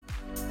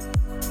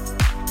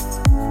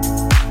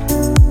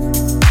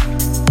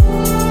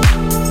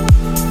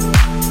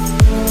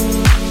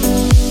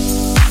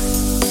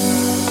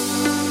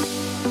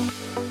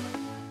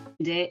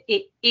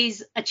it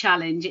is a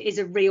challenge. It is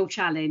a real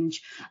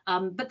challenge.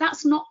 But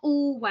that's not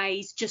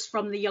always just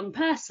from the young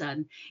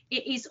person.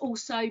 It is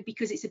also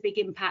because it's a big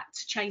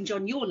impact change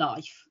on your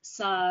life.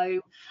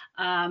 So,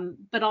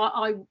 but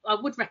I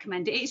would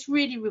recommend it. It's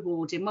really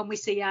rewarding when we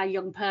see our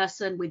young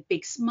person with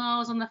big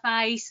smiles on the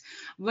face,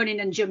 running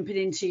and jumping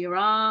into your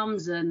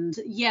arms. And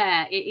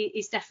yeah,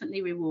 it's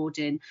definitely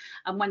rewarding.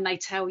 And when they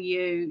tell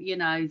you, you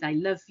know, they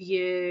love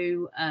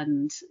you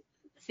and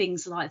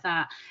things like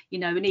that, you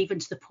know, and even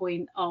to the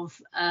point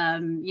of,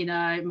 you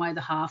know, my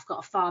other half got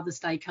a Father's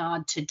Day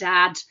card to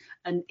dad,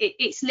 and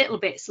it's little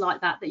bits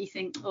like that that you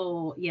think,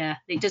 oh yeah,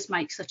 it does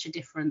make such a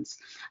difference.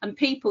 And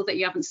people that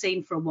you haven't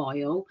seen for a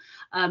while,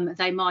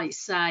 they might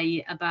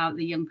say about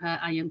a young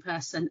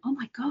person, oh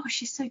my gosh,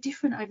 she's so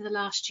different over the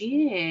last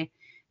year.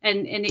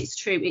 And it's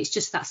true, it's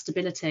just that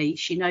stability.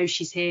 She knows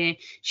she's here,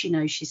 she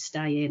knows she's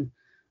staying.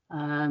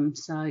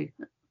 So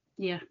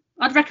yeah,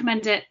 I'd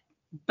recommend it.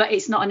 But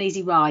it's not an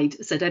easy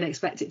ride, so don't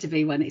expect it to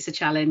be one. It's a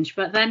challenge.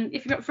 But then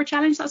if you're up for a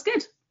challenge, that's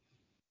good.